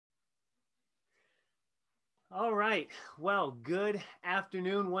All right. Well, good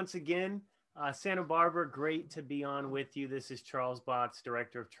afternoon once again. Santa Barbara, great to be on with you. This is Charles Botts,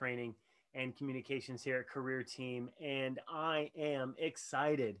 Director of Training and Communications here at Career Team, and I am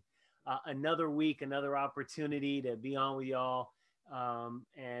excited. Another week, another opportunity to be on with y'all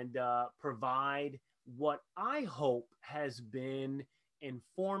and provide what I hope has been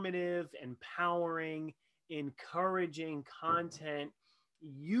informative, empowering, encouraging content,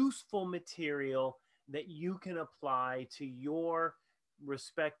 useful material that you can apply to your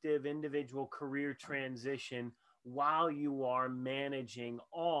respective individual career transition while you are managing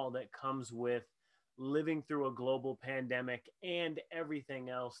all that comes with living through a global pandemic and everything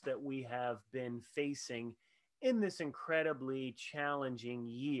else that we have been facing in this incredibly challenging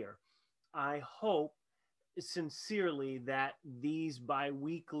year. I hope sincerely that these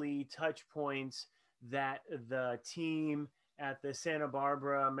bi-weekly touch points that the team at the Santa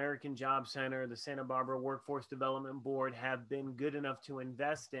Barbara American Job Center, the Santa Barbara Workforce Development Board have been good enough to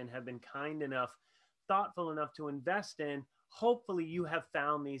invest in, have been kind enough, thoughtful enough to invest in. Hopefully you have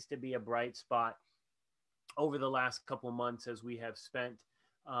found these to be a bright spot over the last couple of months as we have spent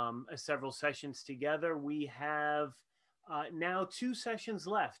several sessions together. We have now 2 sessions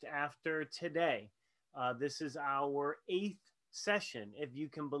left after today. This is our 8th session, if you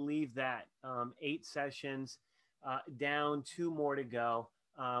can believe that. 8 sessions, down 2 more to go.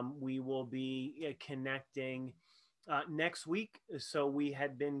 We will be connecting next week. So we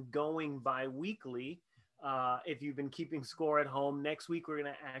had been going bi-weekly. If you've been keeping score at home, next week we're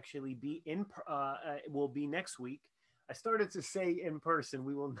going to actually be will be next week. I started to say in person.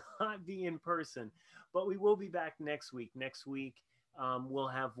 We will not be in person, but we will be back next week. Next week, we'll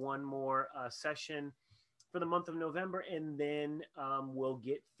have one more session for the month of November, and then we'll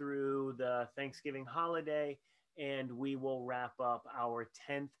get through the Thanksgiving holiday, and we will wrap up our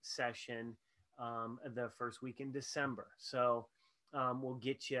 10th session the first week in December. So we'll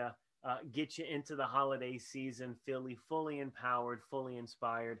get you into the holiday season fully empowered, fully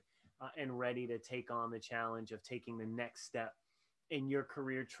inspired, and ready to take on the challenge of taking the next step in your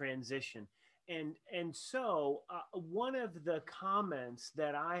career transition. And so one of the comments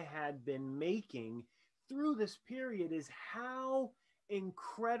that I had been making through this period is how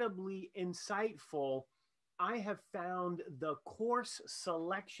incredibly insightful I have found the course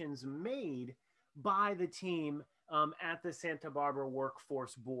selections made by the team at the Santa Barbara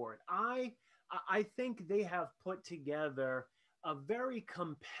Workforce Board. I think they have put together a very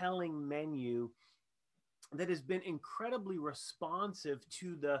compelling menu that has been incredibly responsive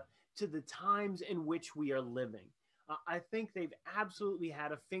to the times in which we are living. I think they've absolutely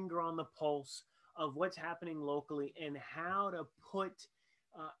had a finger on the pulse of what's happening locally and how to put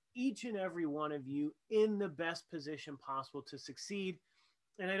each and every one of you in the best position possible to succeed.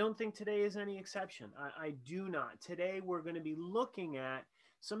 And I don't think today is any exception. I do not. Today, we're going to be looking at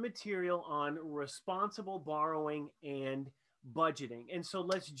some material on responsible borrowing and budgeting. And so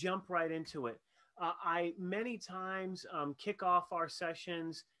let's jump right into it. I many times kick off our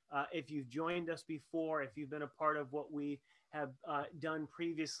sessions. If you've joined us before, if you've been a part of what we have done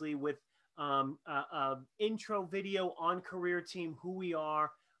previously with intro video on Career Team, who we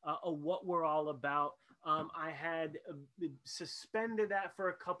are, what we're all about. I had suspended that for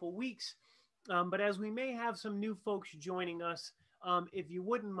a couple weeks, but as we may have some new folks joining us, if you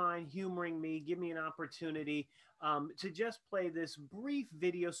wouldn't mind humoring me, give me an opportunity to just play this brief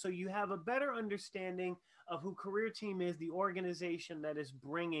video so you have a better understanding of who Career Team is, the organization that is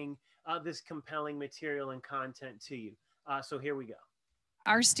bringing this compelling material and content to you. So here we go.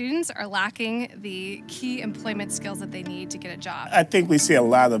 Our students are lacking the key employment skills that they need to get a job. I think we see a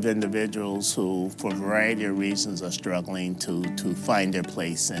lot of individuals who, for a variety of reasons, are struggling to find their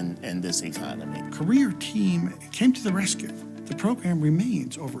place in this economy. Career Team came to the rescue. The program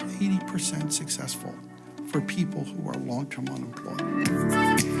remains over 80% successful for people who are long-term unemployed.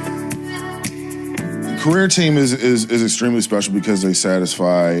 Career Team is extremely special because they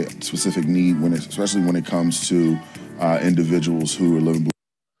satisfy specific need, especially when it comes to individuals who are living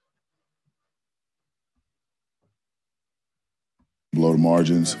below the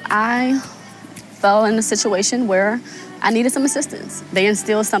margins. I fell in a situation where I needed some assistance. They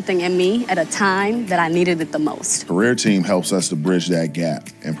instilled something in me at a time that I needed it the most. Career Team helps us to bridge that gap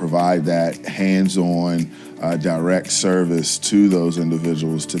and provide that hands-on direct service to those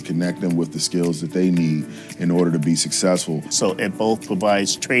individuals to connect them with the skills that they need in order to be successful. So it both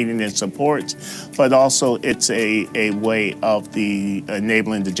provides training and support, but also it's a way of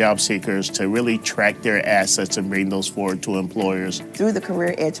enabling the job seekers to really track their assets and bring those forward to employers. Through the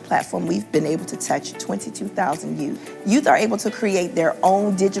Career Edge platform, we've been able to touch 22,000 youth. Youth are able to create their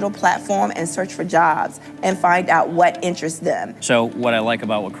own digital platform and search for jobs and find out what interests them. So what I like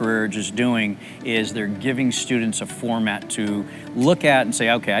about what Career Edge is doing is they're giving students a format to look at and say,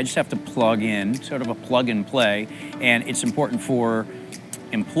 okay, I just have to plug in, sort of a plug and play, and it's important for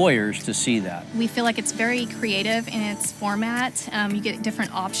employers to see that. We feel like it's very creative in its format. You get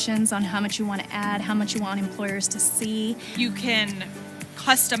different options on how much you want to add, how much you want employers to see. You can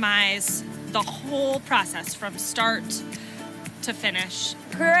customize the whole process from start to finish.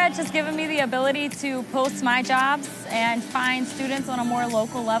 Career Edge has given me the ability to post my jobs and find students on a more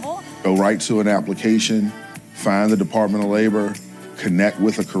local level. Go right to an application, find the Department of Labor, connect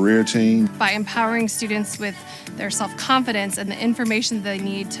with a career team. By empowering students with their self-confidence and the information they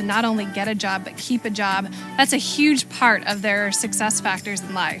need to not only get a job, but keep a job, that's a huge part of their success factors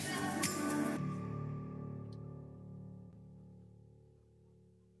in life.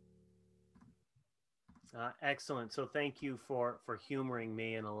 Excellent. So thank you for humoring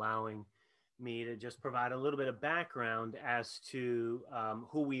me and allowing me to just provide a little bit of background as to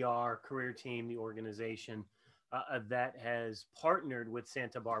who we are, Career Team, the organization that has partnered with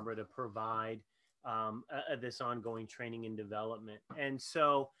Santa Barbara to provide this ongoing training and development. And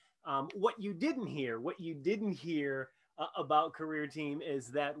so what you didn't hear about Career Team is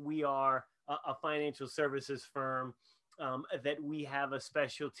that we are a financial services firm, that we have a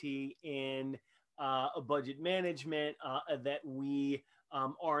specialty in a budget management, that we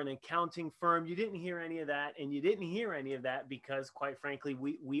are an accounting firm. You didn't hear any of that, and you didn't hear any of that because, quite frankly,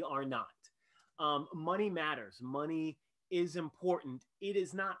 we are not. Money matters. Money is important. It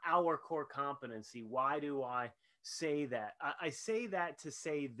is not our core competency. Why do I say that? I say that to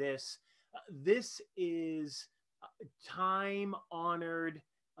say this. This is time-honored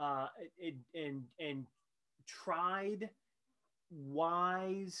and tried,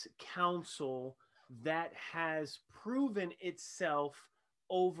 wise counsel that has proven itself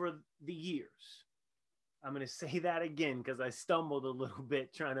over the years. I'm going to say that again because I stumbled a little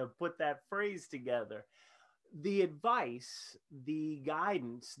bit trying to put that phrase together. The advice, the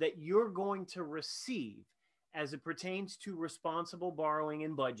guidance that you're going to receive as it pertains to responsible borrowing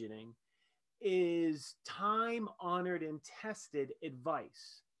and budgeting is time-honored and tested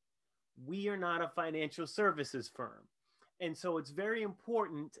advice. We are not a financial services firm. And so it's very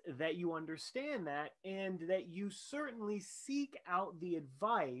important that you understand that and that you certainly seek out the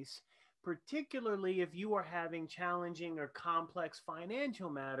advice, particularly if you are having challenging or complex financial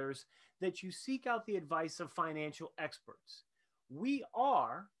matters, that you seek out the advice of financial experts. We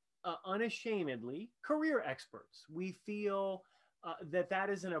are unashamedly career experts. We feel that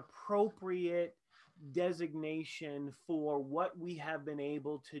is an appropriate designation for what we have been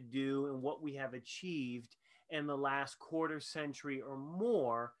able to do and what we have achieved in the last quarter century or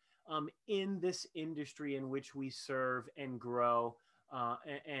more in this industry in which we serve and grow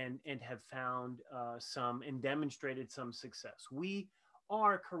and have found some and demonstrated some success. We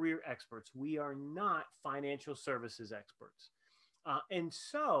are career experts. We are not financial services experts. And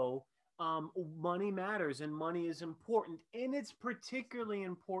so money matters and money is important. And it's particularly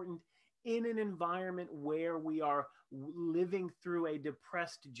important in an environment where we are living through a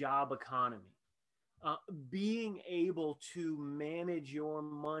depressed job economy. Being able to manage your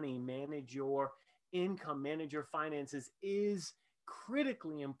money, manage your income, manage your finances is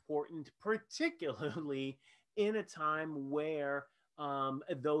critically important, particularly in a time where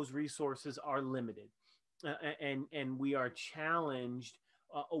those resources are limited. And we are challenged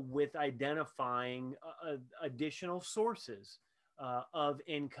with identifying additional sources of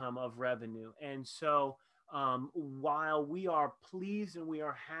income, of revenue. And so while we are pleased and we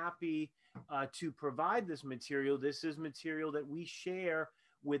are happy to provide this is material that we share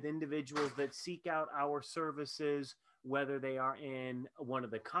with individuals that seek out our services, whether they are in one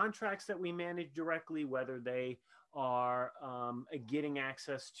of the contracts that we manage directly, whether they are getting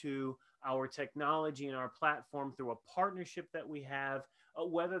access to our technology and our platform through a partnership that we have,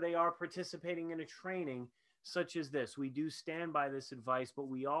 whether they are participating in a training such as this. We do stand by this advice, but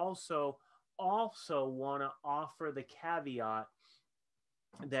we also want to offer the caveat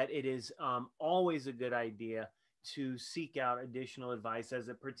that it is always a good idea to seek out additional advice as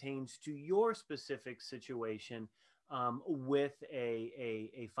it pertains to your specific situation with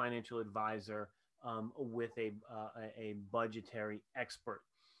a financial advisor, with a budgetary expert.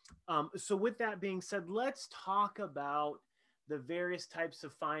 So with that being said, let's talk about the various types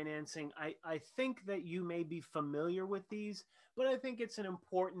of financing. I think that you may be familiar with these, but I think it's an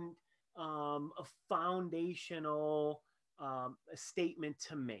important a foundational statement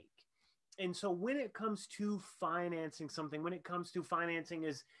to make. And so when it comes to financing something, when it comes to financing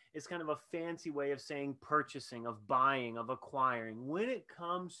is kind of a fancy way of saying purchasing, of buying, of acquiring. When it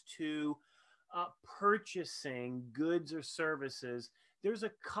comes to purchasing goods or services, there's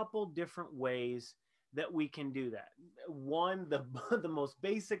a couple different ways that we can do that. One, the most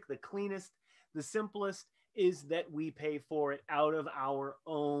basic, the cleanest, the simplest is that we pay for it out of our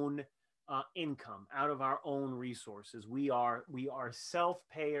own income, out of our own resources. We are self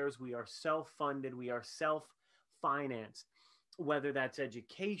payers. We are self funded. We are self financed. Whether that's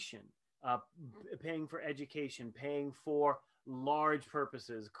education, uh, paying for education, paying for large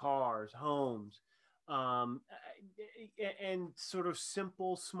purposes, cars, homes, um, and sort of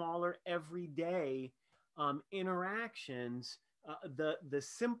simple, smaller, everyday interactions. The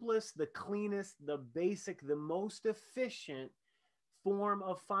simplest, the cleanest, the basic, the most efficient form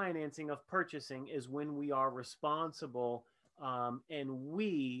of financing of purchasing is when we are responsible and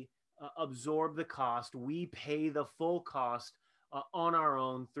we absorb the cost. We pay the full cost on our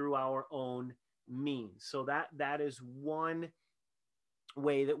own through our own means. So that is one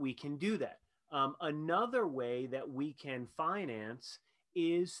way that we can do that. Another way that we can finance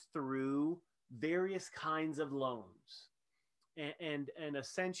is through various kinds of loans. And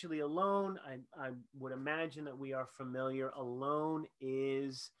essentially a loan, I would imagine that we are familiar. A loan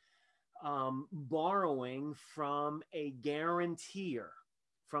is borrowing from a guarantor,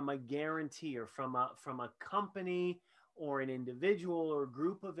 from a company or an individual or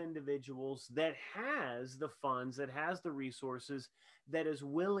group of individuals that has the funds, that has the resources, that is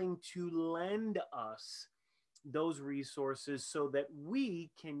willing to lend us those resources so that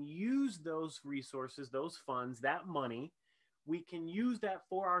we can use those resources, those funds, that money, we can use that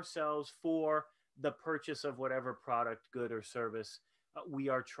for ourselves for the purchase of whatever product, good, or service we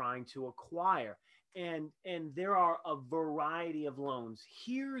are trying to acquire. And there are a variety of loans.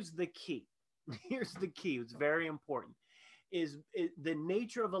 Here's the key. Here's the key. It's very important. The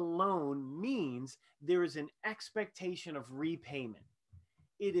nature of a loan means there is an expectation of repayment.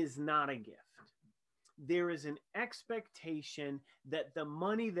 It is not a gift. There is an expectation that the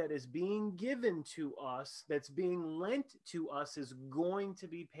money that is being given to us, that's being lent to us, is going to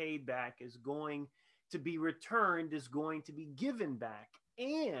be paid back, is going to be returned, is going to be given back.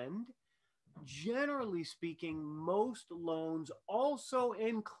 And generally speaking, most loans also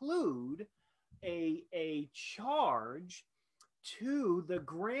include a charge to the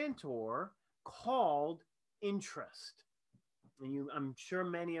grantor called interest. And I'm sure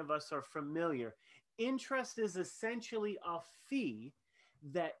many of us are familiar. Interest is essentially a fee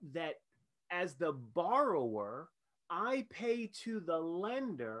that as the borrower, I pay to the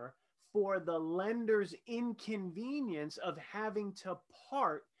lender for the lender's inconvenience of having to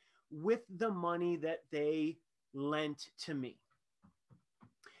part with the money that they lent to me.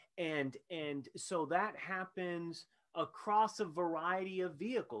 And so that happens across a variety of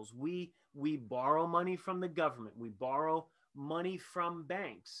vehicles. We borrow money from the government. We borrow money from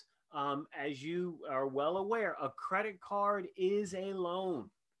banks. As you are well aware, a credit card is a loan.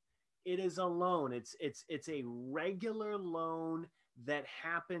 It is a loan. It's a regular loan that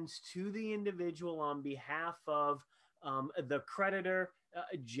happens to the individual on behalf of the creditor.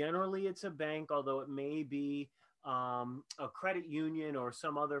 Generally, it's a bank, although it may be a credit union or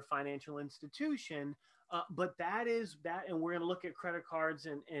some other financial institution. But that is that, and we're going to look at credit cards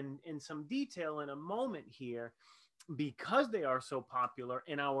in some detail in a moment here, because they are so popular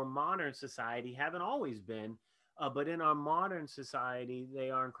in our modern society. Haven't always been, but in our modern society, they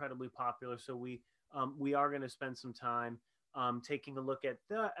are incredibly popular. So we are going to spend some time taking a look at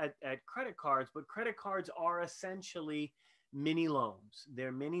credit cards. But credit cards are essentially mini loans.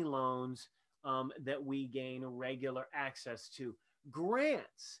 They're mini loans that we gain regular access to.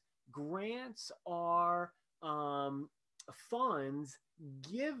 Grants are funds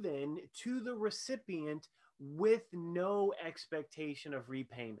given to the recipient with no expectation of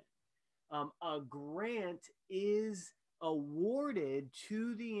repayment. A grant is awarded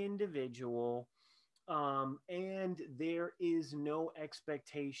to the individual, and there is no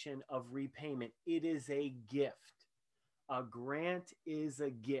expectation of repayment. It is a gift. A grant is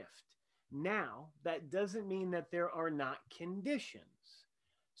a gift. Now, that doesn't mean that there are not conditions.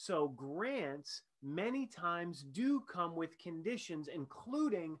 So grants many times do come with conditions,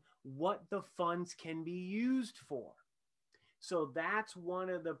 including what the funds can be used for. So that's one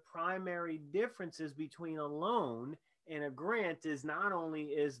of the primary differences between a loan And a grant is not only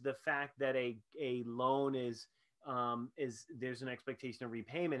is the fact that a loan is there's an expectation of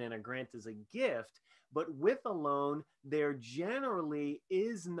repayment, and a grant is a gift, but with a loan, there generally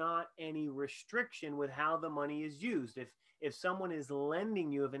is not any restriction with how the money is used. If someone is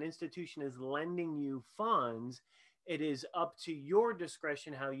lending you, if an institution is lending you funds, it is up to your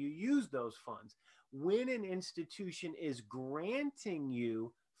discretion how you use those funds. When an institution is granting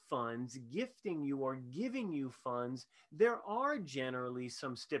you funds, gifting you or giving you funds, there are generally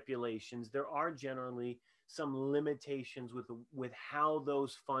some stipulations. There are generally some limitations with how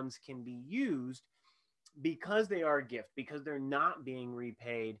those funds can be used, because they are a gift, because they're not being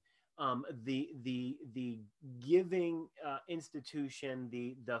repaid. The giving institution,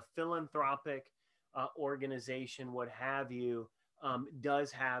 the philanthropic organization, what have you,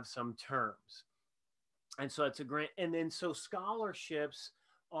 does have some terms. And so it's a grant. And then so scholarships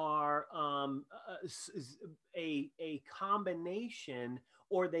are a combination,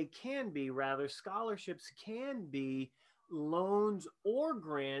 or they can be, rather, scholarships can be loans or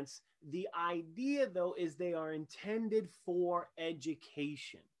grants. The idea, though, is they are intended for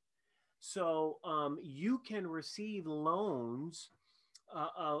education. So you can receive loans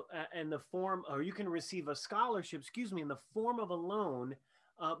in the form, or you can receive a scholarship, excuse me, in the form of a loan,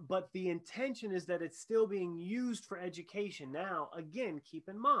 but the intention is that it's still being used for education. Now, again, keep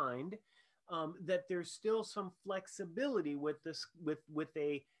in mind that there's still some flexibility with this, with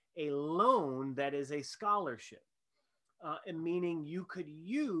a loan that is a scholarship, meaning you could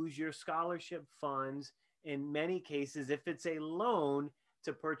use your scholarship funds in many cases, if it's a loan,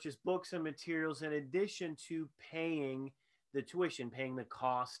 to purchase books and materials in addition to paying the tuition, paying the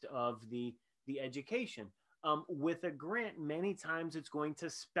cost of the education. With a grant, many times it's going to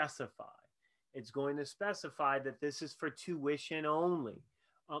specify. It's going to specify that this is for tuition only,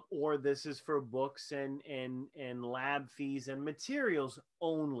 or this is for books and lab fees and materials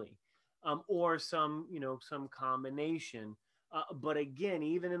only, or some combination. But again,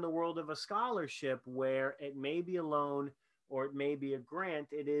 even in the world of a scholarship, where it may be a loan or it may be a grant,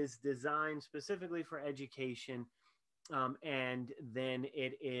 it is designed specifically for education. And then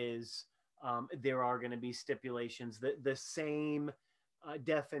it is, there are going to be stipulations. The same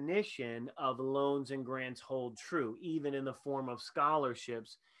definition of loans and grants hold true. Even in the form of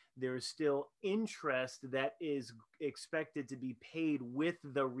scholarships, there is still interest that is expected to be paid with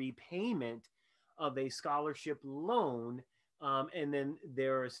the repayment of a scholarship loan. And then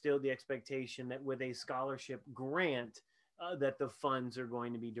there is still the expectation that with a scholarship grant, that the funds are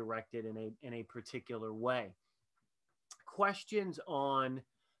going to be directed in a particular way. Questions on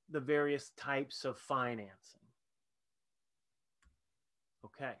the various types of financing?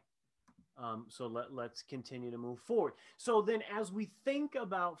 Okay. So let's continue to move forward. So then, as we think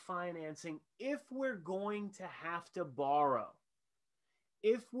about financing, if we're going to have to borrow,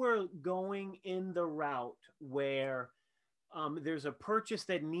 if we're going in the route where there's a purchase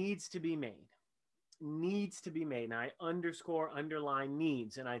that needs to be made, and I underline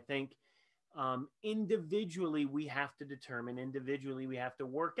needs, and I think individually we have to determine, individually we have to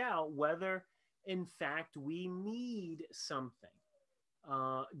work out whether in fact we need something.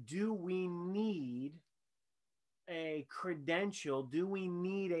 Do we need a credential? Do we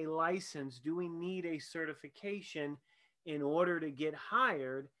need a license? Do we need a certification in order to get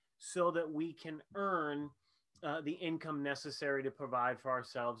hired so that we can earn the income necessary to provide for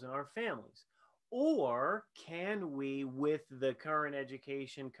ourselves and our families? Or can we, with the current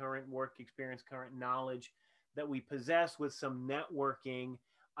education, current work experience, current knowledge that we possess, with some networking,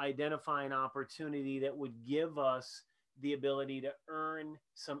 identify an opportunity that would give us the ability to earn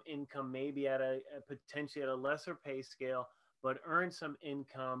some income, maybe at a potentially at a lesser pay scale, but earn some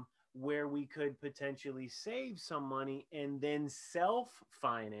income where we could potentially save some money and then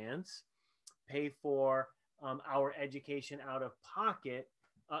self-finance, pay for our education out of pocket,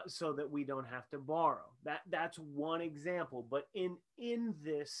 so that we don't have to borrow. That's one example. But in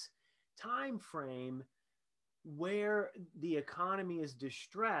this time frame where the economy is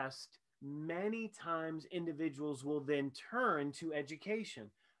distressed, many times individuals will then turn to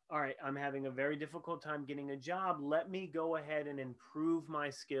education. All right, I'm having a very difficult time getting a job. Let me go ahead and improve my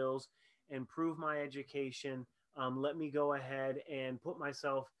skills, improve my education. Let me go ahead and put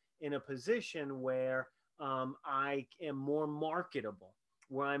myself in a position where I am more marketable,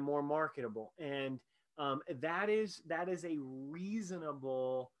 and that is a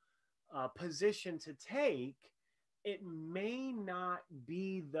reasonable position to take. It may not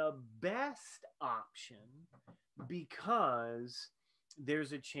be the best option, because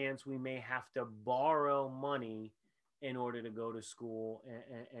there's a chance we may have to borrow money in order to go to school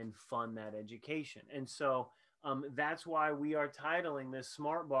and fund that education. And so That's why we are titling this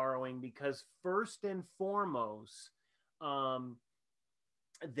Smart Borrowing, because first and foremost, um,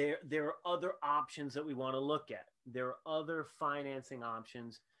 there are other options that we want to look at. There are other financing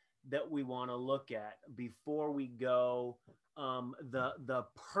options that we want to look at before we go the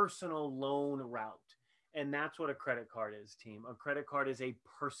personal loan route. And that's what a credit card is, team. A credit card is a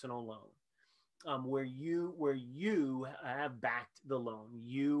personal loan, where you have backed the loan.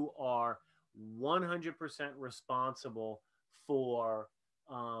 You are 100% responsible for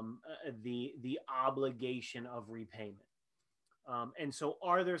the obligation of repayment. And so,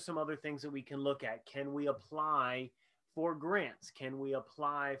 are there some other things that we can look at? Can we apply for grants? Can we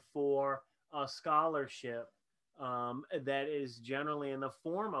apply for a scholarship that is generally in the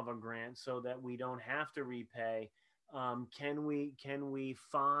form of a grant, so that we don't have to repay? Can we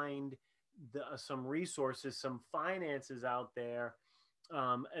find some resources, some finances out there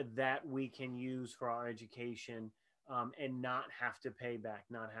that we can use for our education, and not have to pay back,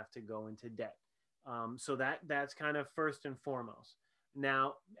 not have to go into debt? So that's kind of first and foremost.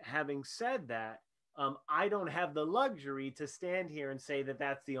 Now, having said that, I don't have the luxury to stand here and say that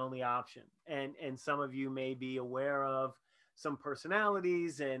that's the only option. And some of you may be aware of some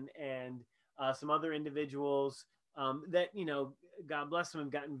personalities and some other individuals that, God bless them,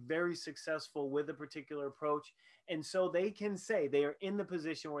 have gotten very successful with a particular approach. And so they can say, they are in the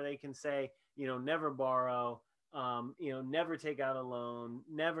position where they can say, never borrow, never take out a loan,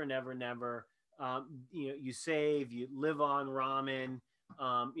 never, never, never. You save, you live on ramen.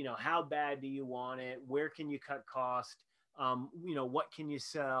 How bad do you want it? Where can you cut cost? What can you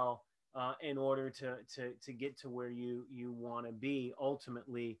sell in order to get to where you want to be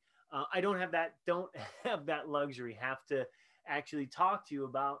ultimately? I don't have that luxury. Have to actually talk to you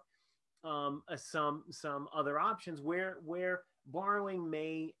about some other options where borrowing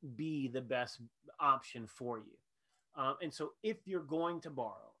may be the best option for you. And so if you're going to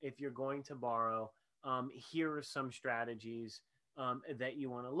borrow, here are some strategies that you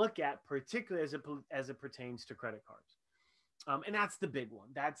want to look at, particularly as it pertains to credit cards. And that's the big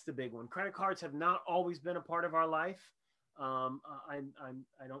one. Credit cards have not always been a part of our life. I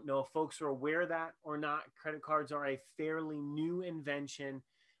don't know if folks are aware of that or not. Credit cards are a fairly new invention,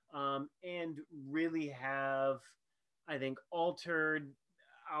 and really have, I think, altered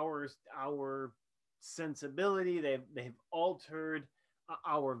our sensibility. They've altered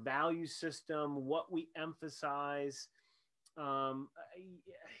our value system, what we emphasize. I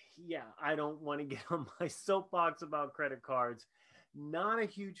don't want to get on my soapbox about credit cards. Not a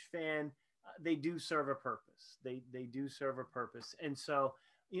huge fan. They do serve a purpose. They do serve a purpose. And so,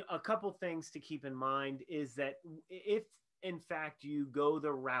 a couple things to keep in mind is that if in fact you go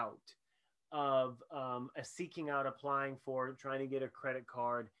the route of seeking out, applying for, trying to get a credit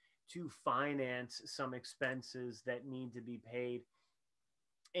card to finance some expenses that need to be paid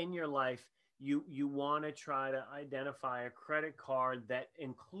in your life, you want to try to identify a credit card that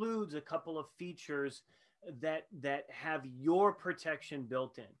includes a couple of features that have your protection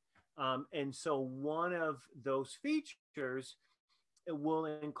built in. And so one of those features will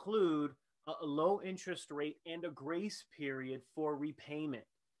include a low interest rate and a grace period for repayment.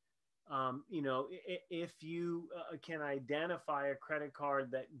 If you can identify a credit card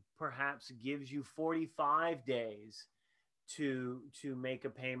that perhaps gives you 45 days to make a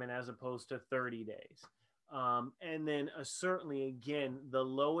payment as opposed to 30 days. And then certainly, again, the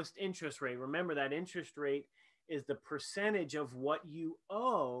lowest interest rate. Remember, that interest rate is the percentage of what you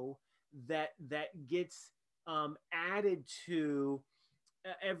owe that gets added to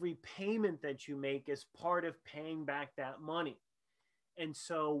every payment that you make as part of paying back that money. And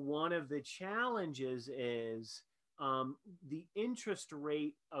so one of the challenges is the interest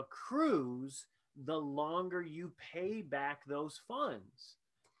rate accrues the longer you pay back those funds.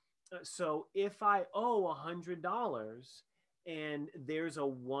 So if I owe $100 and there's a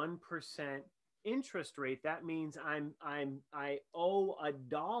 1% interest rate, that means I owe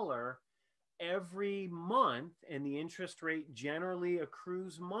 $1 every month, and the interest rate generally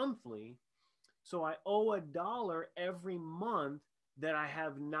accrues monthly. So I owe $1 every month that I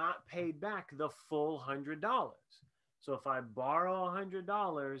have not paid back the full $100. So if I borrow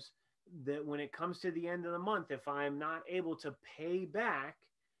 $100, that when it comes to the end of the month, if I am not able to pay back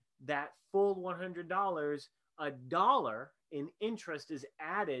that full $100, $1 in interest is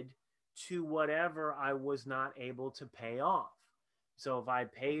added to whatever I was not able to pay off. So if I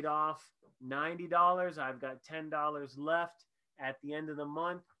paid off $90, I've got $10 left at the end of the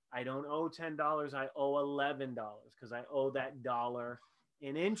month. I don't owe $10, I owe $11 because I owe that dollar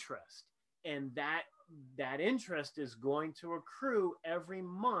in interest. And that interest is going to accrue every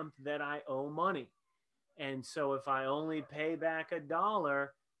month that I owe money. And so if I only pay back $1,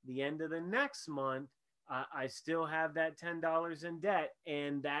 the end of the next month, I still have that $10 in debt,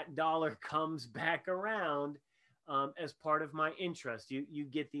 and that dollar comes back around as part of my interest. You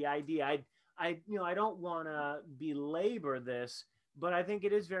get the idea. I don't want to belabor this, but I think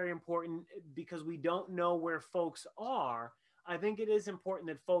it is very important because we don't know where folks are. I think it is important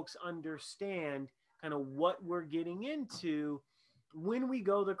that folks understand kind of what we're getting into when we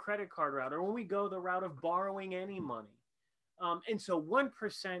go the credit card route or when we go the route of borrowing any money. And so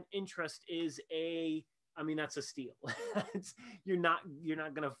 1% interest is that's a steal. You're not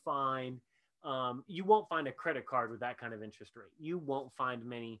going to find, you won't find a credit card with that kind of interest rate. You won't find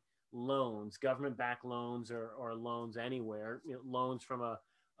many loans, government-backed loans or loans anywhere, loans from a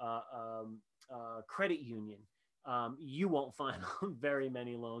credit union. You won't find very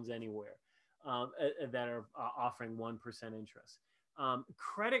many loans anywhere that are offering 1% interest.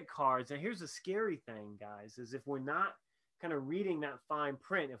 Credit cards, and here's the scary thing, guys, is if we're not kind of reading that fine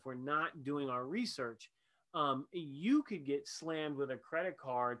print, if we're not doing our research, you could get slammed with a credit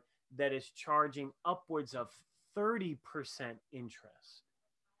card that is charging upwards of 30% interest.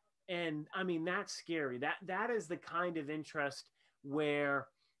 And I mean, that's scary. That is the kind of interest where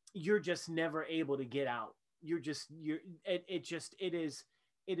you're just never able to get out. It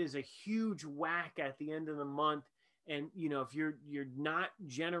is a huge whack at the end of the month. And if you're not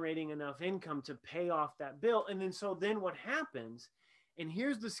generating enough income to pay off that bill, and then what happens, and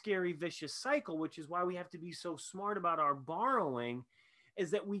here's the scary vicious cycle, which is why we have to be so smart about our borrowing,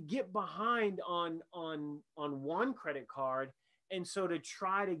 is that we get behind on one credit card, and so to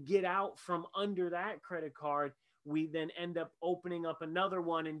try to get out from under that credit card, we then end up opening up another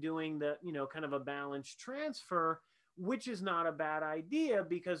one and doing the kind of a balance transfer, which is not a bad idea,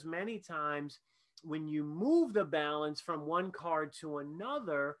 because many times when you move the balance from one card to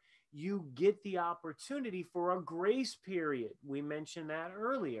another, you get the opportunity for a grace period. We mentioned that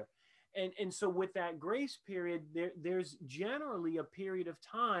earlier. And so with that grace period, there's generally a period of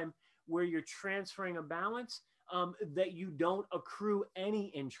time where you're transferring a balance that you don't accrue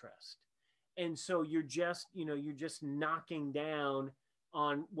any interest. And so you're just knocking down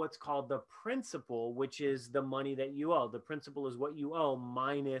on what's called the principal, which is the money that you owe. The principal is what you owe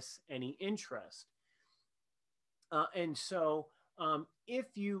minus any interest. And so if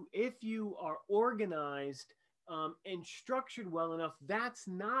you are organized and structured well enough, that's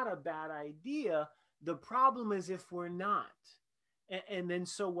not a bad idea. The problem is if we're not. And then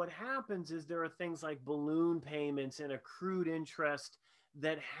so what happens is there are things like balloon payments and accrued interest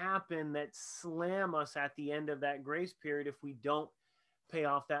that happen that slam us at the end of that grace period if we don't pay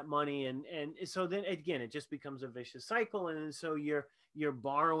off that money. And so then again, it just becomes a vicious cycle. And so you're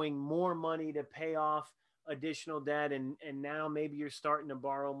borrowing more money to pay off additional debt. And now maybe you're starting to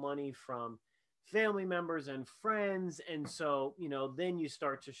borrow money from family members and friends. And so, then you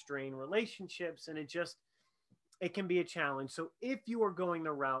start to strain relationships, and it can be a challenge. So if you are going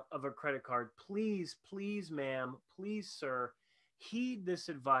the route of a credit card, please, ma'am, please, sir, heed this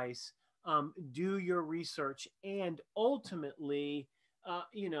advice. Do your research, and ultimately,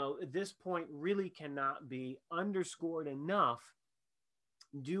 this point really cannot be underscored enough.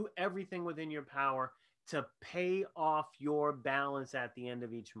 Do everything within your power to pay off your balance at the end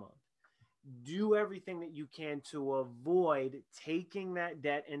of each month. Do everything that you can to avoid taking that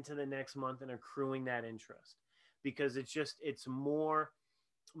debt into the next month and accruing that interest, because it's more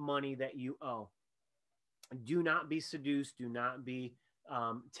money that you owe. Do not be seduced. Do not be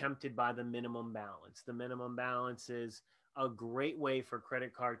tempted by the minimum balance. The minimum balance is a great way for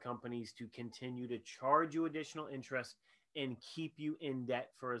credit card companies to continue to charge you additional interest and keep you in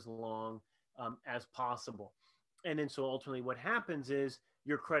debt for as long as possible. And then so ultimately what happens is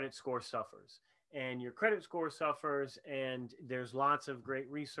your credit score suffers. And your credit score suffers, and there's lots of great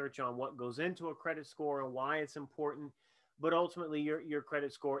research on what goes into a credit score and why it's important. But ultimately, your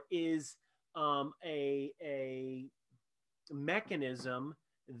credit score is a mechanism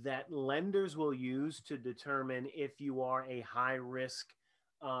that lenders will use to determine if you are a high risk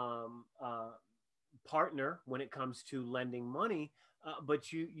partner when it comes to lending money.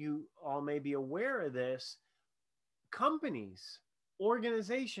 But you all may be aware of this. Companies,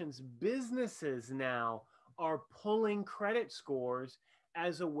 organizations, businesses now are pulling credit scores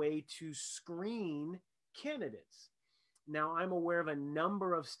as a way to screen candidates. Now, I'm aware of a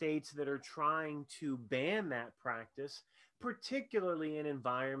number of states that are trying to ban that practice, particularly in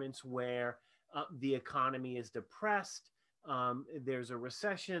environments where the economy is depressed, there's a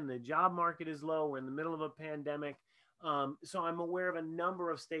recession, the job market is low, we're in the middle of a pandemic. So I'm aware of a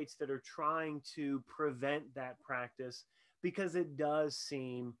number of states that are trying to prevent that practice, because it does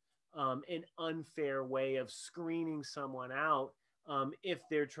seem an unfair way of screening someone out if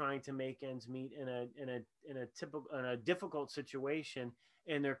they're trying to make ends meet in a difficult situation,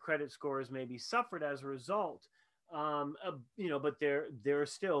 and their credit scores maybe suffered as a result. But there are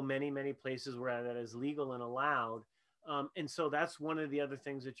still many places where that is legal and allowed. And so that's one of the other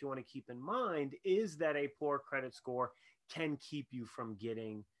things that you want to keep in mind, is that a poor credit score can keep you from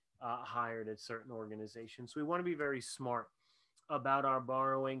getting hired at certain organizations. So we want to be very smart about our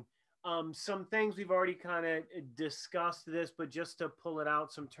borrowing. Some things we've already kind of discussed this, but just to pull it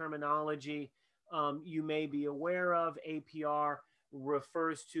out, some terminology you may be aware of. APR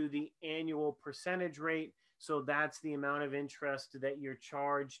refers to the annual percentage rate. So that's the amount of interest that you're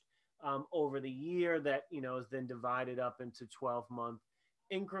charged over the year that, is then divided up into 12-month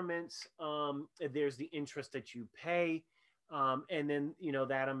increments. There's the interest that you pay. And then,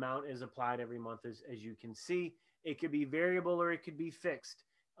 that amount is applied every month, as you can see. It could be variable or it could be fixed.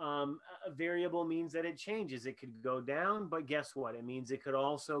 A variable means that it changes. It could go down, but guess what? It means it could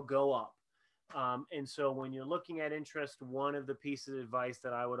also go up. And so when you're looking at interest, one of the pieces of advice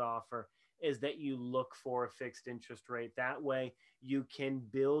that I would offer is that you look for a fixed interest rate. That way you can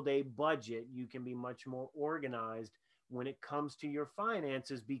build a budget. You can be much more organized when it comes to your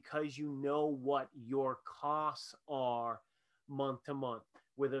finances, because you know what your costs are month to month.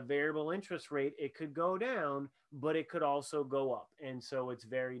 With a variable interest rate, it could go down, but it could also go up. And so it's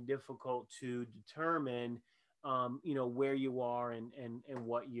very difficult to determine, where you are and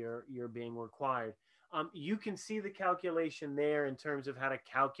what you're being required. You can see the calculation there in terms of how to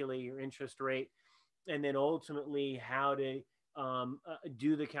calculate your interest rate, and then ultimately how to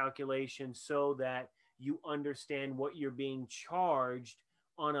do the calculation so that you understand what you're being charged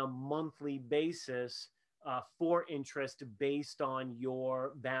on a monthly basis for interest based on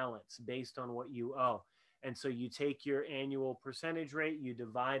your balance, based on what you owe. And so you take your annual percentage rate, you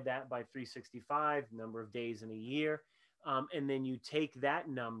divide that by 365, number of days in a year, and then you take that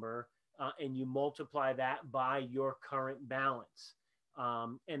number and you multiply that by your current balance.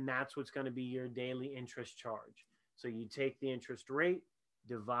 And that's what's going to be your daily interest charge. So you take the interest rate,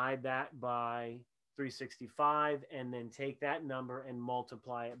 divide that by 365, and then take that number and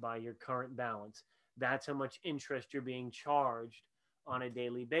multiply it by your current balance. That's how much interest you're being charged on a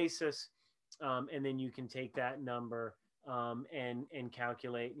daily basis. And then you can take that number and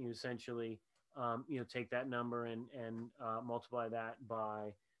calculate, and you essentially, take that number and multiply that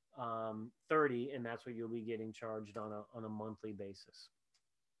by 30, and that's what you'll be getting charged on a monthly basis,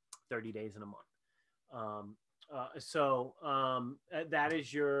 30 days in a month. So that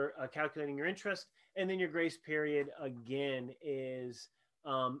is your calculating your interest. And then your grace period, again, is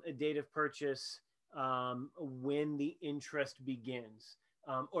a date of purchase when the interest begins,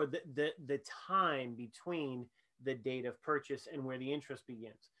 or the time between the date of purchase and where the interest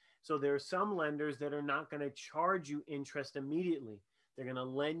begins. So there are some lenders that are not going to charge you interest immediately. They're going to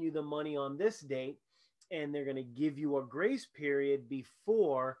lend you the money on this date, and they're going to give you a grace period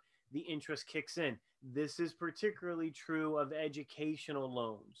before the interest kicks in. This is particularly true of educational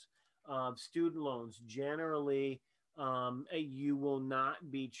loans, of student loans. Generally, you will not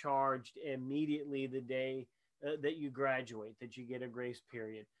be charged immediately the day that you graduate, that you get a grace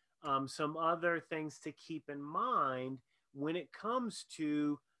period. Some other things to keep in mind when it comes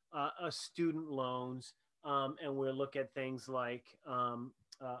to student loans, and we'll look at things like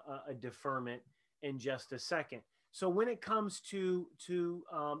a deferment in just a second. So when it comes to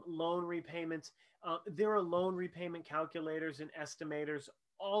loan repayments, there are loan repayment calculators and estimators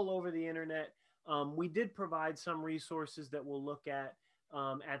all over the internet. We did provide some resources that we'll look at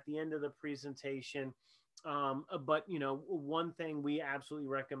the end of the presentation. But one thing we absolutely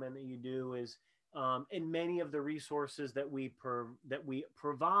recommend that you do is, in many of the resources that we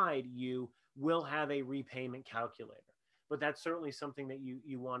provide you will have a repayment calculator. But that's certainly something that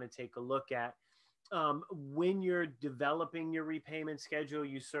you want to take a look at. When you're developing your repayment schedule,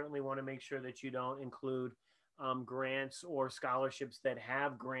 you certainly want to make sure that you don't include grants or scholarships that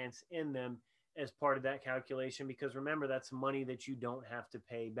have grants in them as part of that calculation, because remember, that's money that you don't have to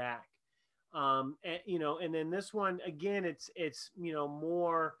pay back. And then this one, again, it's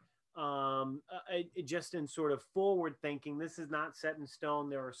more just in sort of forward thinking. This is not set in stone.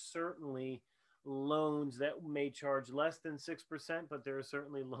 There are certainly loans that may charge less than 6%, but there are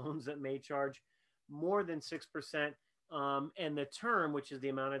certainly loans that may charge more than 6%. And the term, which is the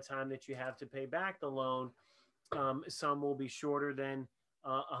amount of time that you have to pay back the loan, some will be shorter than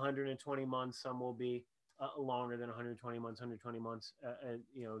 120 months. Some will be longer than 120 months. 120 months,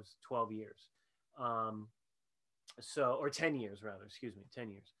 is 12 years. Or 10 years rather, 10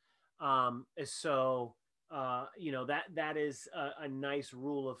 years. that is a nice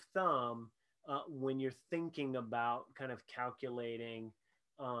rule of thumb when you're thinking about kind of calculating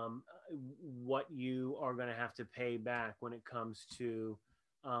um, what you are going to have to pay back when it comes to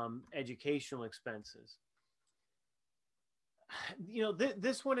educational expenses.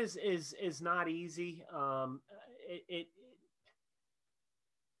 This one is not easy.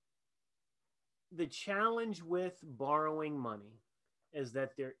 The challenge with borrowing money is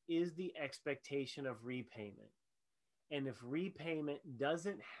that there is the expectation of repayment. And if repayment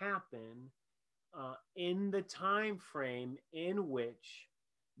doesn't happen in the time frame in which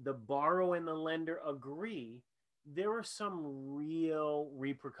the borrower and the lender agree, there are some real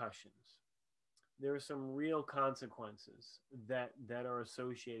repercussions. There are some real consequences that are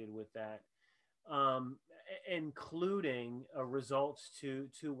associated with that, um, including results to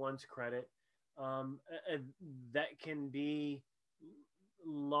one's credit that can be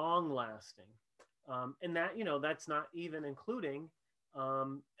long lasting, and that's not even including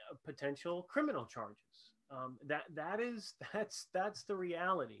potential criminal charges. That's the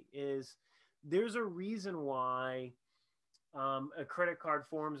reality. Is there's a reason why credit card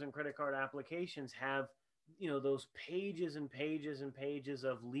forms and credit card applications have those pages and pages and pages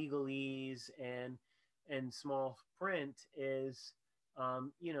of legalese and small print. Is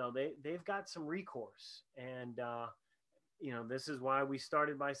they've got some recourse. And this is why we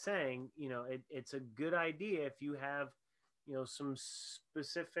started by saying it's a good idea if you have some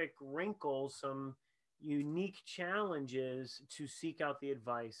specific wrinkles, some unique challenges, to seek out the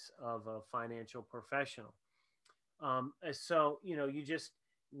advice of a financial professional. So, you just,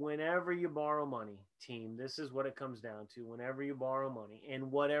 whenever you borrow money, team, this is what it comes down to. Whenever you borrow money, in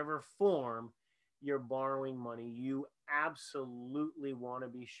whatever form you're borrowing money, you absolutely want to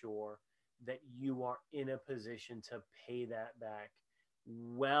be sure that you are in a position to pay that back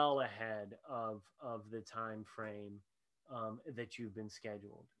well ahead of the time frame that you've been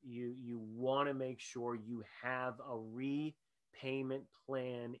scheduled. You want to make sure you have a repayment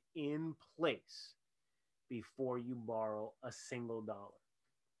plan in place before you borrow a single dollar.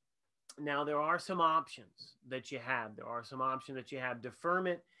 Now, there are some options that you have.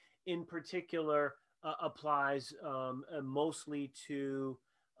 Deferment, in particular, applies mostly to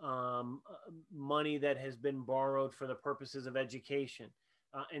money that has been borrowed for the purposes of education.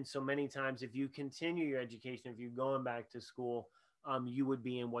 And so many times, if you continue your education, if you're going back to school, you would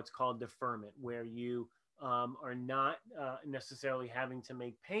be in what's called deferment, where you are not necessarily having to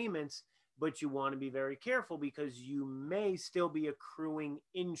make payments, but you want to be very careful because you may still be accruing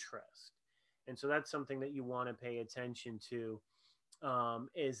interest. And so that's something that you want to pay attention to,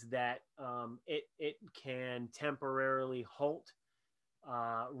 is that it can temporarily halt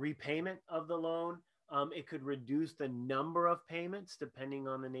repayment of the loan. It could reduce the number of payments depending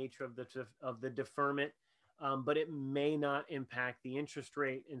on the nature of the deferment, but it may not impact the interest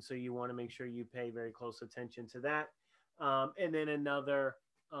rate. And so you want to make sure you pay very close attention to that. And then another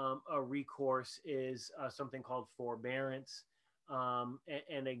a recourse is something called forbearance.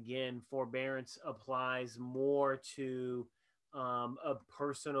 And again, forbearance applies more to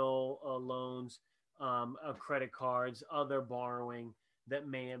personal loans, credit cards, other borrowing that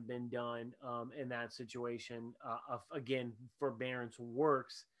may have been done in that situation. Again, forbearance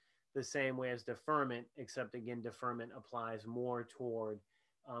works the same way as deferment, except again, deferment applies more toward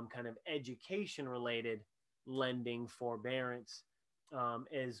kind of education related lending. Forbearance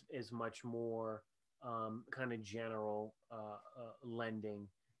is much more kind of general lending,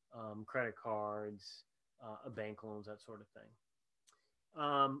 credit cards, bank loans, that sort of thing.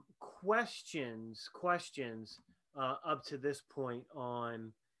 Questions up to this point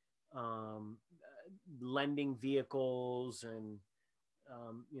on lending vehicles and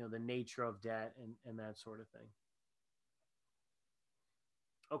the nature of debt and that sort of thing.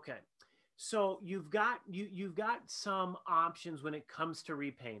 Okay, so you've got some options when it comes to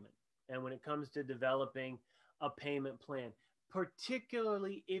repayment and when it comes to developing a payment plan,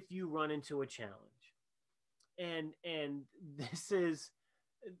 particularly if you run into a challenge. And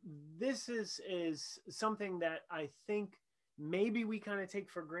this is something that I think maybe we kind of take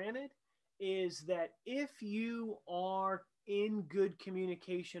for granted, is that if you are in good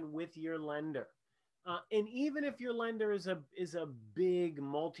communication with your lender, and even if your lender is a big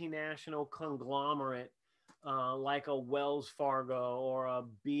multinational conglomerate like a Wells Fargo or a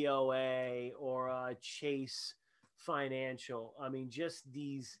BOA or a Chase Financial, I mean, just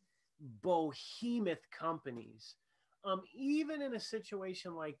these behemoth companies, even in a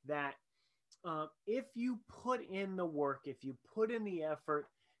situation like that, if you put in the work, if you put in the effort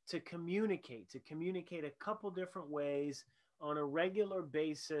to communicate a couple different ways on a regular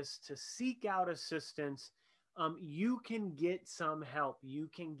basis, to seek out assistance you can get some help. You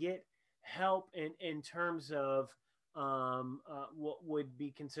can get help in terms of what would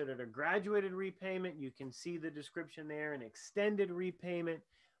be considered a graduated repayment. You can see the description there, an extended repayment.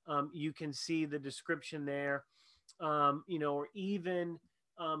 You can see the description there, or even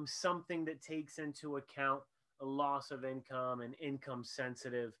something that takes into account a loss of income and income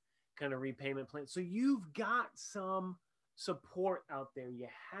sensitive kind of repayment plan. So you've got some support out there. You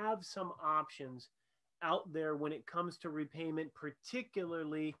have some options out there when it comes to repayment,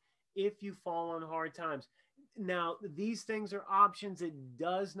 particularly if you fall on hard times. Now, these things are options. It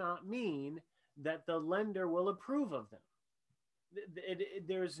does not mean that the lender will approve of them.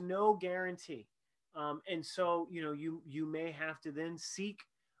 There's no guarantee. And so, you may have to then seek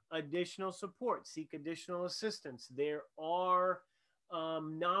additional support, seek additional assistance. There are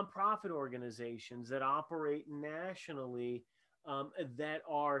nonprofit organizations that operate nationally that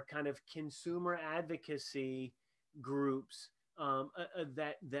are kind of consumer advocacy groups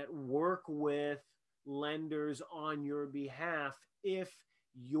that work with lenders on your behalf if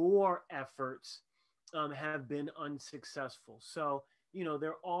your efforts have been unsuccessful. So,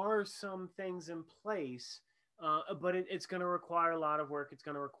 there are some things in place, but it's going to require a lot of work. It's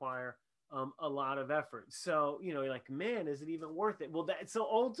going to require a lot of effort. So, you're like, man, is it even worth it? Well, so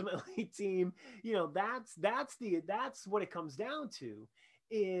ultimately, team, that's what it comes down to,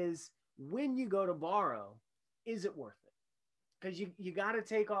 is when you go to borrow, is it worth it? Because you got to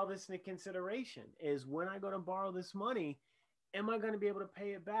take all this into consideration. Is when I go to borrow this money, am I going to be able to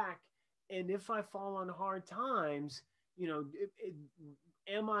pay it back? And if I fall on hard times,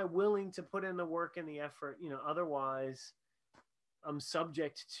 am I willing to put in the work and the effort? Otherwise, I'm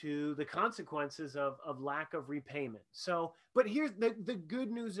subject to the consequences of lack of repayment. So, but here's the good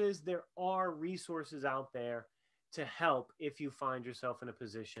news is there are resources out there to help if you find yourself in a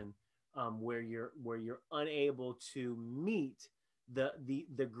position where you're unable to meet the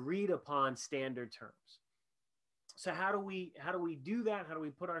agreed upon standard terms. So how do we do that? How do we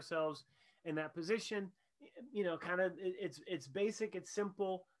put ourselves in that position? Kind of it's basic, it's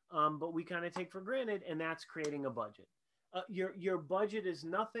simple, but we kind of take for granted, and that's creating a budget. Your budget is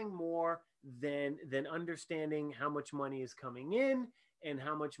nothing more than understanding how much money is coming in and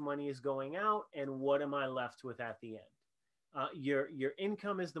how much money is going out, and what am I left with at the end. Your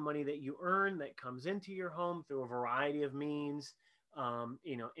income is the money that you earn that comes into your home through a variety of means.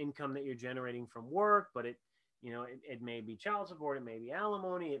 Income that you're generating from work, but it may be child support, it may be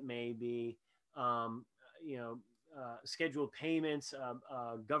alimony, it may be scheduled payments,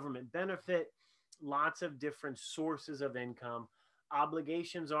 government benefit, lots of different sources of income.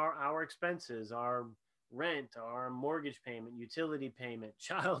 Obligations are our expenses, our rent, our mortgage payment, utility payment,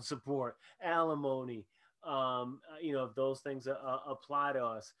 child support, alimony, if those things apply to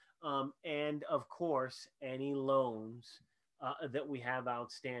us. And of course, any loans that we have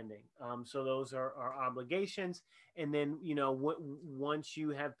outstanding. So those are our obligations. And then, once you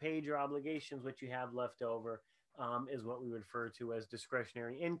have paid your obligations, what you have left over is what we refer to as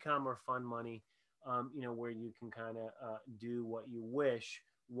discretionary income or fund money, where you can kind of do what you wish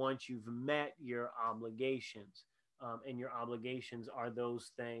once you've met your obligations. And your obligations are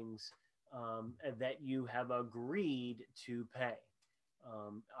those things that you have agreed to pay.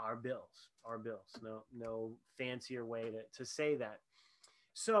 Our bills, no fancier way to say that.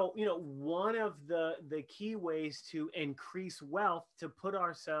 So, one of the key ways to increase wealth, to put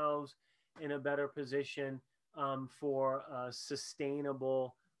ourselves in a better position for a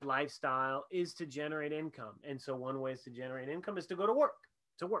sustainable lifestyle, is to generate income. And so one way is to generate income is to go to work.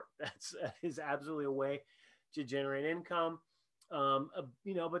 That is absolutely a way to generate income.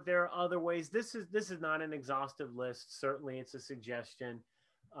 But there are other ways. This is not an exhaustive list. Certainly it's a suggestion,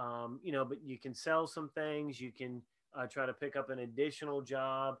 but you can sell some things. You can try to pick up an additional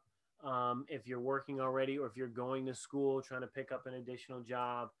job if you're working already, or if you're going to school, trying to pick up an additional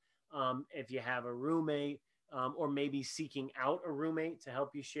job. If you have a roommate, or maybe seeking out a roommate to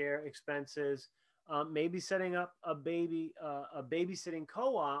help you share expenses, maybe setting up a babysitting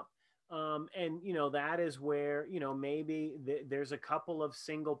co-op. And that is where maybe there's a couple of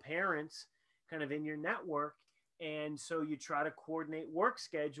single parents kind of in your network, and so you try to coordinate work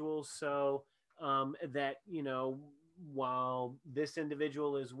schedules so that while this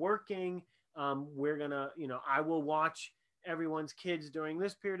individual is working, we're gonna I will watch everyone's kids during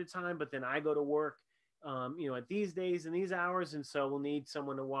this period of time, but then I go to work at these days and these hours, and so we'll need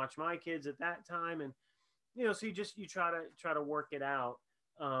someone to watch my kids at that time, and so you try to work it out.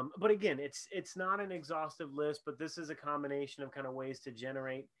 But again, it's not an exhaustive list, but this is a combination of kind of ways to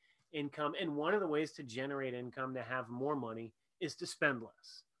generate income. And one of the ways to generate income, to have more money, is to spend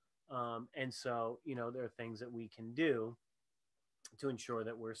less. And so, there are things that we can do to ensure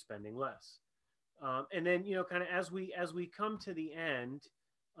that we're spending less. And then, kind of as we come to the end,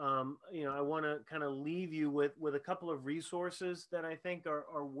 I want to kind of leave you with a couple of resources that I think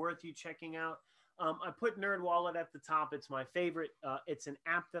are worth you checking out. I put NerdWallet at the top. It's my favorite. It's an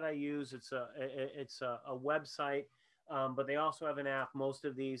app that I use. It's a website, but they also have an app. Most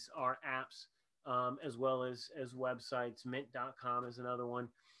of these are apps, as well as websites. Mint.com is another one.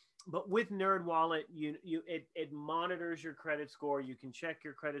 But with NerdWallet, it monitors your credit score. You can check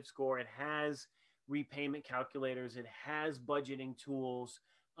your credit score. It has repayment calculators. It has budgeting tools.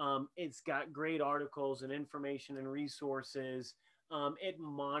 It's got great articles and information and resources. It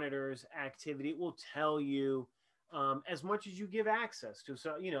monitors activity. It will tell you as much as you give access to.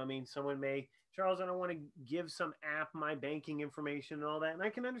 So, someone may, Charles, I don't want to give some app my banking information and all that. And I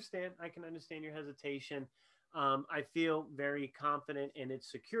can understand your hesitation. I feel very confident in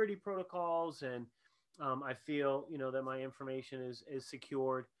its security protocols, and I feel, that my information is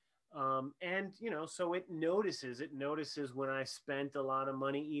secured. And, so it notices when I spent a lot of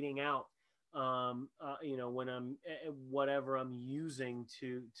money eating out, when I'm whatever I'm using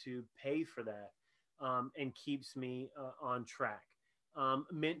to pay for that, and keeps me on track.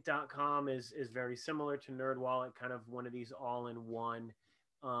 Mint.com is very similar to NerdWallet, kind of one of these all-in-one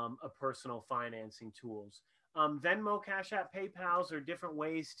a personal financing tools. Venmo, Cash App, PayPal's are different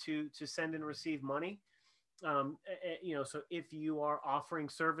ways to send and receive money. So if you are offering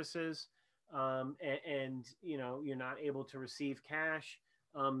services and you're not able to receive cash,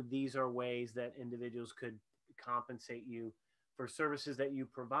 these are ways that individuals could compensate you for services that you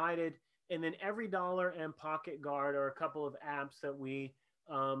provided. And then Every Dollar and Pocket Guard are a couple of apps that we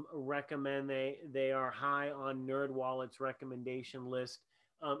recommend. They are high on NerdWallet's recommendation list.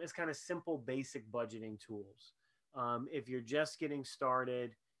 It's kind of simple, basic budgeting tools. If you're just getting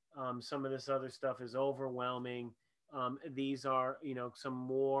started, some of this other stuff is overwhelming. These are, some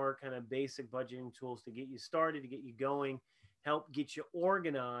more kind of basic budgeting tools to get you started, to get you going, help get you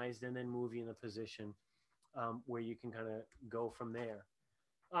organized, and then move you in a position where you can kind of go from there.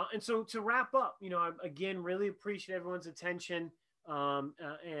 And so to wrap up, I again really appreciate everyone's attention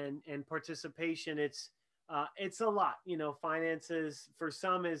and participation. It's a lot, finances for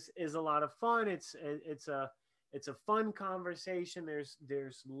some is a lot of fun. It's a fun conversation.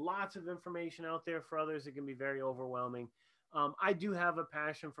 There's lots of information out there. For others, it can be very overwhelming. I do have a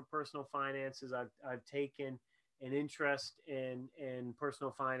passion for personal finances. I've taken an interest in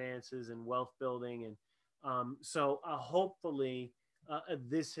personal finances and wealth building. And so hopefully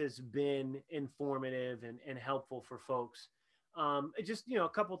this has been informative and helpful for folks. Just, a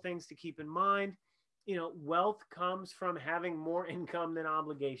couple things to keep in mind. Wealth comes from having more income than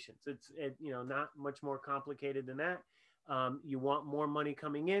obligations. It's not much more complicated than that. You want more money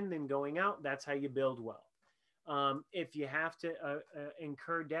coming in than going out. That's how you build wealth. If you have to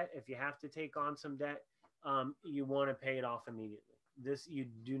incur debt, if you have to take on some debt, you want to pay it off immediately. You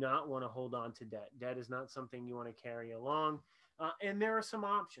do not want to hold on to debt. Debt is not something you want to carry along. And there are some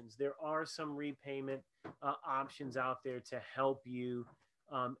options. There are some repayment options out there to help you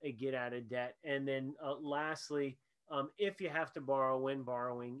get out of debt. And then lastly, if you have to borrow when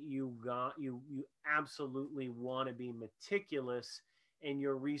borrowing, you absolutely want to be meticulous in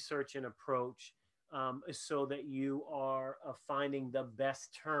your research and approach, so that you are finding the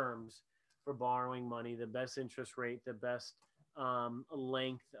best terms for borrowing money, the best interest rate, the best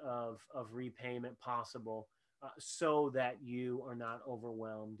length of repayment possible, so that you are not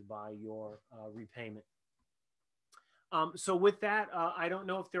overwhelmed by your repayment. So with that, I don't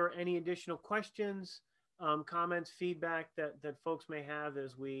know if there are any additional questions, comments, feedback that folks may have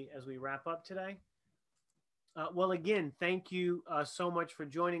as we wrap up today. Well, again, thank you so much for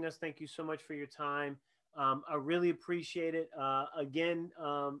joining us. Thank you so much for your time. I really appreciate it. Again,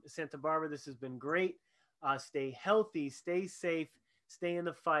 Santa Barbara, this has been great. Stay healthy, stay safe, stay in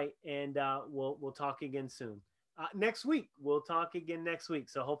the fight, and we'll talk again soon. Next week, we'll talk again next week.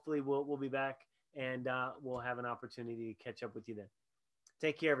 So hopefully we'll be back, and we'll have an opportunity to catch up with you then.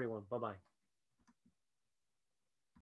 Take care, everyone. Bye-bye.